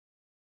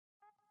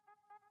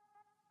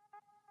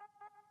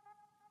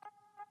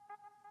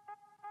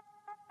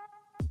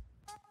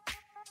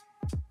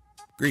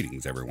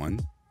Greetings everyone,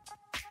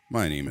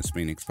 my name is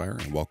Phoenix Fire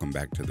and welcome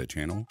back to the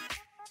channel.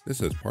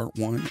 This is part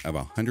 1 of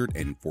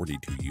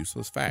 142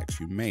 useless facts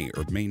you may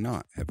or may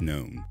not have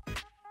known.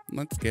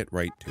 Let's get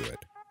right to it.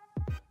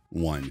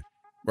 1.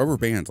 Rubber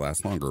bands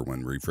last longer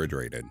when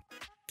refrigerated.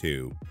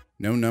 2.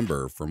 No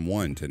number from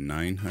 1 to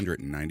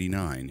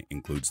 999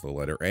 includes the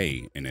letter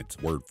A in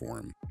its word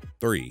form.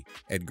 3.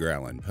 Edgar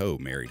Allan Poe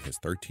married his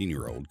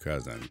 13-year-old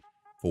cousin.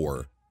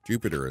 4.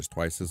 Jupiter is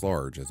twice as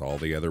large as all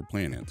the other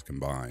planets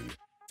combined.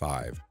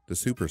 5. The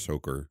Super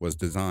Soaker was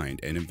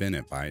designed and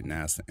invented by a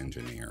NASA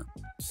engineer.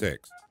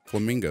 6.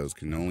 Flamingos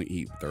can only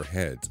eat with their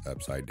heads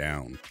upside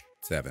down.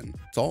 7.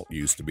 Salt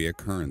used to be a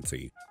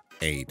currency.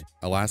 8.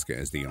 Alaska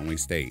is the only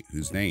state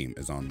whose name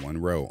is on one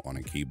row on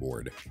a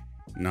keyboard.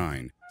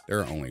 9. There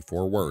are only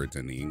 4 words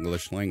in the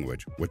English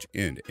language which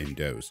end in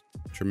dos: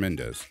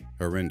 tremendous,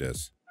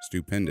 horrendous,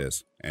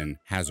 stupendous, and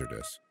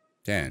hazardous.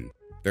 10.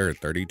 There are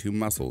 32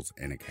 muscles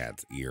in a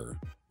cat's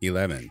ear.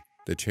 11.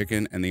 The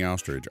chicken and the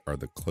ostrich are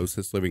the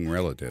closest living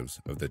relatives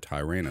of the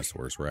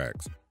Tyrannosaurus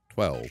rex.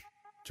 12.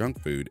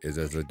 Junk food is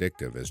as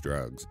addictive as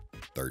drugs.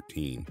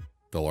 13.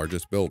 The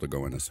largest bill to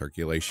go into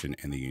circulation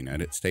in the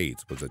United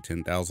States was a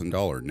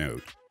 $10,000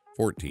 note.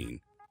 14.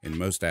 In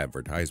most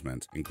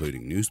advertisements,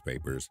 including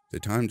newspapers, the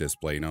time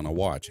displayed on a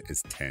watch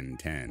is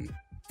 10:10.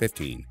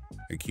 15.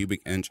 A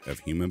cubic inch of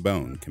human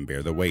bone can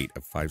bear the weight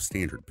of 5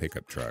 standard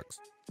pickup trucks.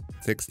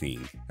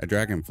 16. A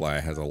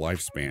dragonfly has a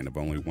lifespan of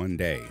only 1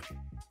 day.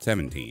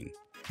 17.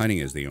 Honey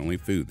is the only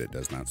food that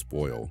does not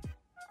spoil.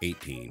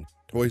 18.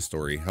 Toy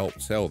Story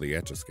helped sell the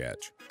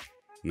Etch-a-Sketch.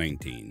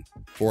 19.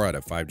 4 out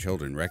of 5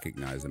 children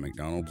recognize the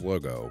McDonald's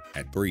logo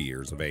at 3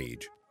 years of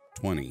age.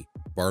 20.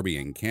 Barbie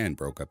and Ken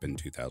broke up in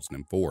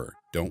 2004.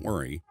 Don't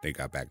worry, they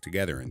got back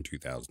together in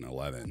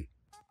 2011.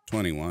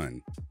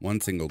 21. 1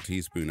 single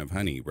teaspoon of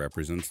honey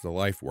represents the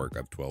life work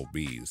of 12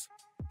 bees.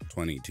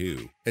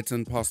 22. It's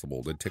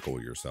impossible to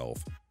tickle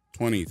yourself.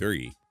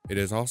 23. It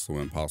is also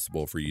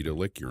impossible for you to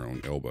lick your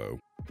own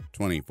elbow.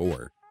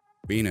 24.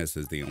 Venus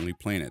is the only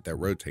planet that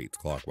rotates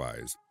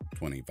clockwise.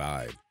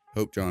 25.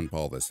 Pope John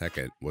Paul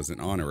II was an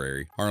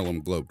honorary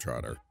Harlem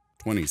Globetrotter.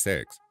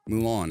 26.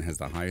 Mulan has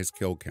the highest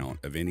kill count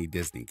of any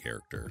Disney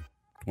character.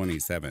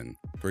 27.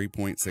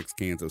 3.6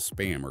 cans of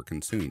Spam are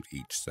consumed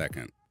each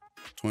second.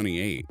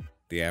 28.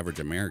 The average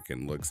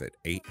American looks at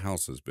 8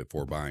 houses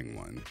before buying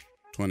one.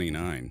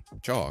 29.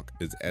 Chalk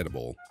is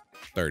edible.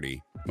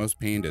 30. Most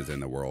pandas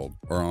in the world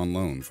are on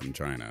loan from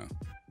China.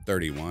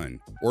 31.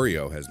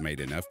 Oreo has made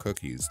enough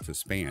cookies to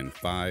span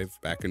 5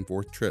 back and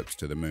forth trips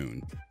to the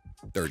moon.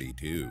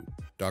 32.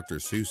 Dr.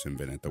 Seuss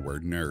invented the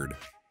word nerd.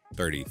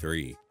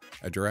 33.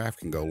 A giraffe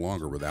can go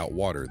longer without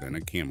water than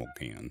a camel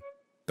can.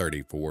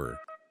 34.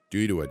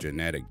 Due to a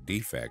genetic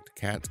defect,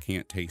 cats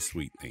can't taste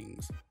sweet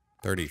things.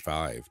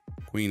 35.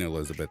 Queen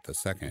Elizabeth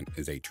II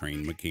is a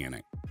trained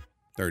mechanic.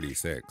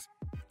 36.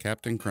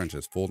 Captain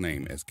Crunch's full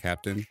name is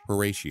Captain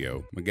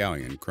Horatio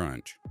Magellan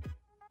Crunch.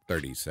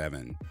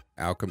 37.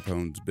 Al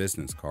Capone's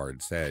business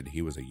card said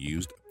he was a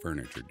used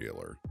furniture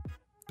dealer.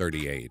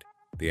 38.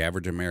 The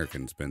average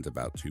American spends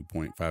about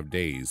 2.5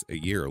 days a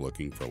year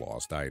looking for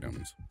lost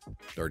items.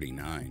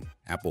 39.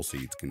 Apple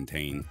seeds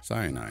contain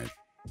cyanide.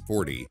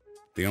 40.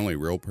 The only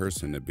real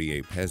person to be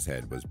a Pez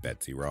head was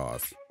Betsy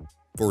Ross.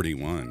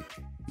 41.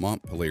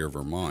 Montpelier,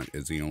 Vermont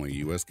is the only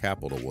U.S.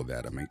 capital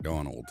without a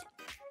McDonald's.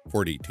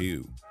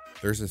 42.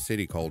 There's a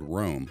city called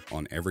Rome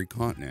on every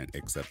continent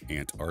except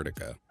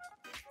Antarctica.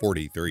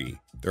 43.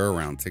 There are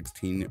around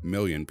 16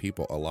 million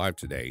people alive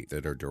today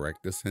that are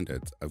direct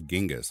descendants of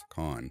Genghis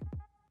Khan.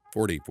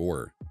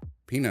 44.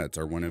 Peanuts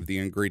are one of the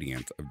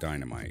ingredients of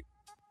dynamite.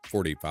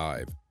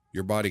 45.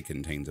 Your body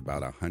contains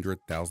about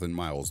 100,000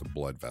 miles of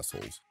blood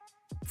vessels.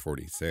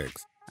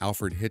 46.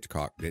 Alfred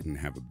Hitchcock didn't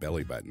have a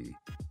belly button.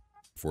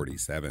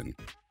 47.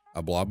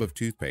 A blob of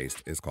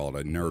toothpaste is called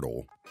a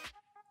nurdle.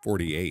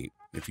 48.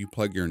 If you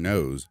plug your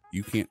nose,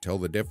 you can't tell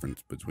the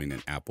difference between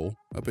an apple,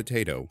 a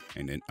potato,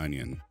 and an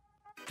onion.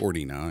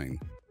 49.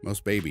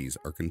 Most babies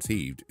are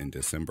conceived in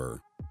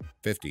December.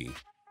 50.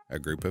 A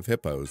group of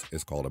hippos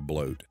is called a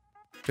bloat.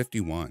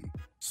 51.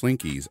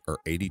 Slinkies are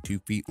 82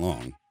 feet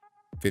long.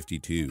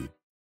 52.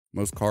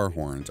 Most car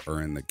horns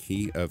are in the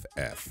key of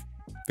F.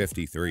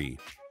 53.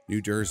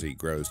 New Jersey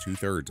grows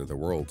 2/3 of the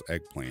world's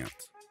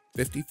eggplants.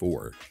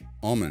 54.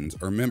 Almonds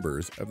are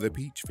members of the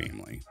peach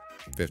family.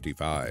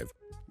 55.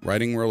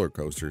 Riding roller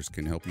coasters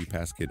can help you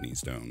pass kidney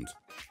stones.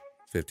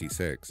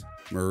 56.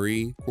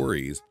 Marie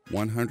Curie's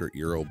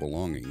 100-year-old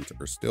belongings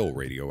are still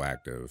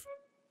radioactive.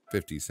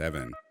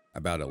 57.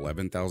 About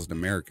 11,000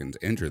 Americans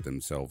injure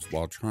themselves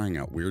while trying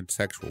out weird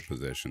sexual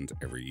positions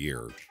every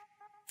year.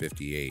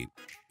 58.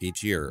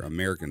 Each year,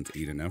 Americans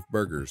eat enough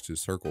burgers to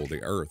circle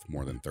the earth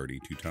more than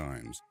 32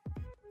 times.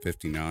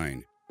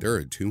 59. There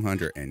are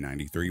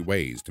 293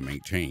 ways to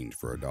make change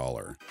for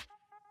 $1.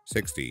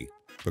 60.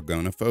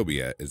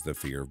 Pagonophobia is the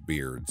fear of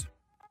beards.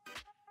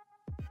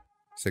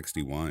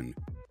 61.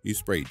 You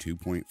spray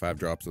 2.5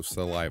 drops of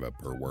saliva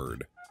per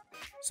word.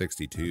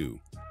 62.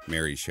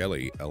 Mary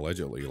Shelley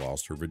allegedly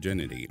lost her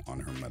virginity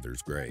on her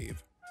mother's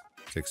grave.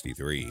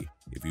 63.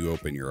 If you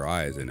open your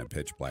eyes in a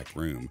pitch black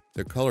room,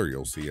 the color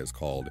you'll see is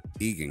called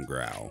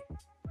Eigengrau.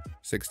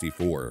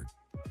 64.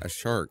 A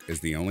shark is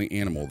the only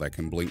animal that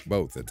can blink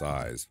both its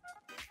eyes.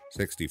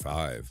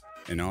 65.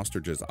 An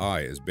ostrich's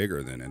eye is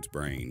bigger than its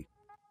brain.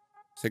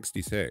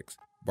 66.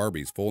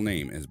 Barbie's full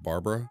name is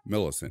Barbara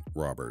Millicent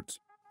Roberts.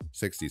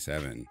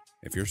 67.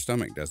 If your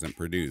stomach doesn't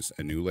produce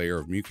a new layer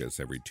of mucus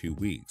every 2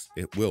 weeks,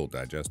 it will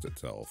digest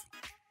itself.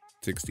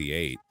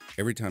 68.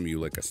 Every time you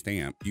lick a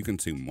stamp, you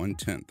consume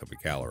 1/10 of a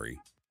calorie.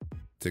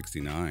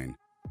 69.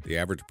 The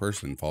average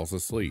person falls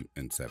asleep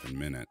in 7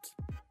 minutes.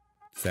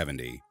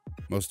 70.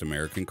 Most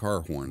American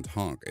car horns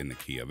honk in the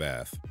key of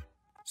F.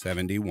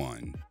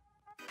 71.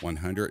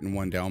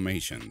 101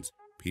 Dalmatians,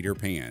 Peter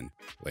Pan,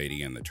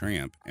 Lady and the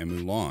Tramp, and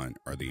Mulan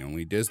are the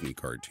only Disney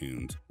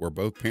cartoons where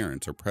both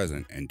parents are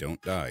present and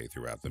don't die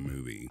throughout the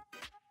movie.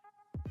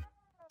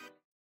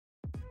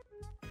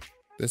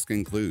 This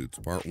concludes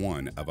part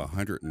 1 of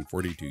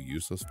 142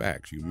 useless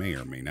facts you may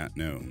or may not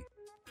know.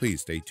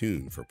 Please stay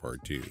tuned for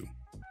part 2.